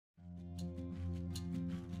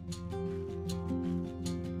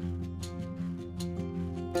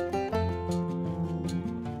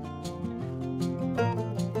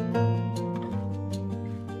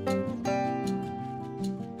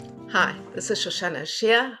This is Shoshana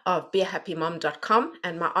Shea of BeAHappyMom.com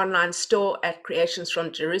and my online store at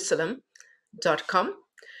creationsfromjerusalem.com.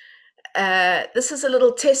 This is a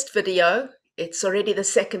little test video. It's already the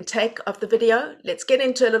second take of the video. Let's get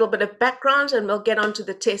into a little bit of background and we'll get onto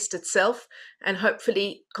the test itself and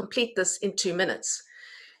hopefully complete this in 2 minutes.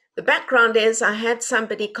 The background is I had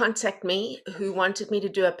somebody contact me who wanted me to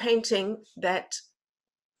do a painting that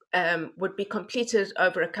would be completed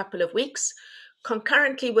over a couple of weeks.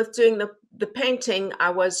 Concurrently with doing the painting, I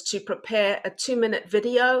was to prepare a 2-minute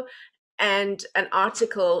video and an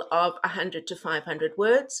article of 100 to 500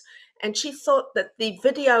 words. And she thought that the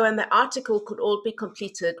video and the article could all be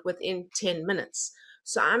completed within 10 minutes.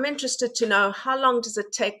 So I'm interested to know, how long does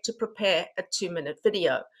it take to prepare a 2-minute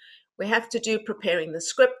video? We have to do preparing the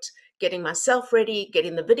script, getting myself ready,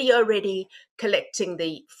 getting the video ready, collecting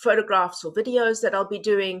the photographs or videos that I'll be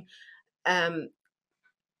doing,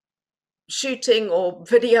 shooting or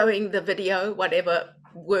videoing the video, whatever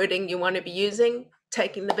wording you want to be using,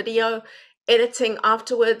 taking the video, editing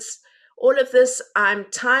afterwards. All of this I'm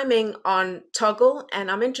timing on Toggle, and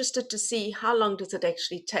I'm interested to see how long does it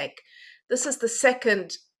actually take. This is the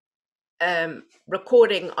second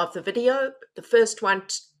recording of the video. The first one,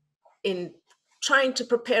 in trying to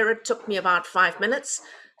prepare it, took me about 5 minutes.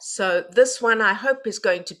 So this one I hope is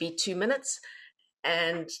going to be 2 minutes,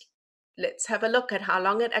 and let's have a look at how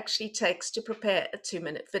long it actually takes to prepare a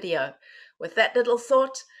 2-minute video. With that little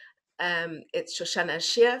thought, it's Shoshana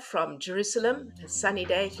Shea from Jerusalem. A sunny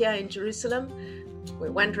day here in Jerusalem.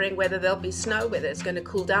 We're wondering whether there'll be snow, whether it's going to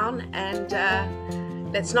cool down, and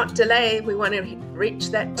let's not delay. We want to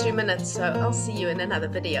reach that 2 minutes, so I'll see you in another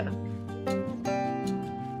video.